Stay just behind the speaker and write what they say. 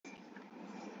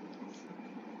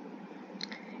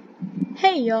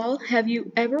Hey y'all, have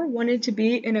you ever wanted to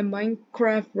be in a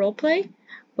Minecraft roleplay?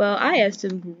 Well, I have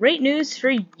some great news for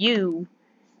you.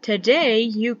 Today,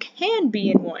 you can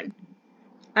be in one.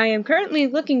 I am currently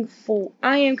looking for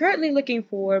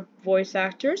voice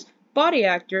actors, body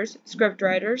actors, script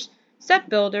writers, set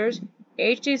builders,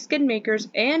 HD skin makers,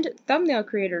 and thumbnail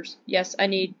creators. Yes, I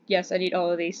need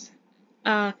all of these.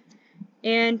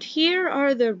 And here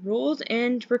are the rules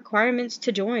and requirements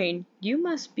to join. You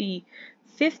must be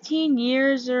 15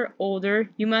 years or older,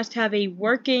 you must have a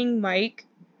working mic,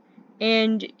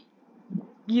 and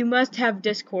you must have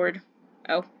Discord.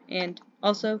 Oh, and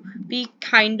also be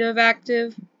kind of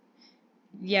active.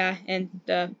 Yeah, and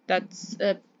that's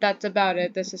about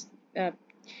it.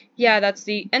 Yeah, that's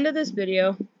the end of this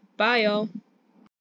video. Bye, y'all.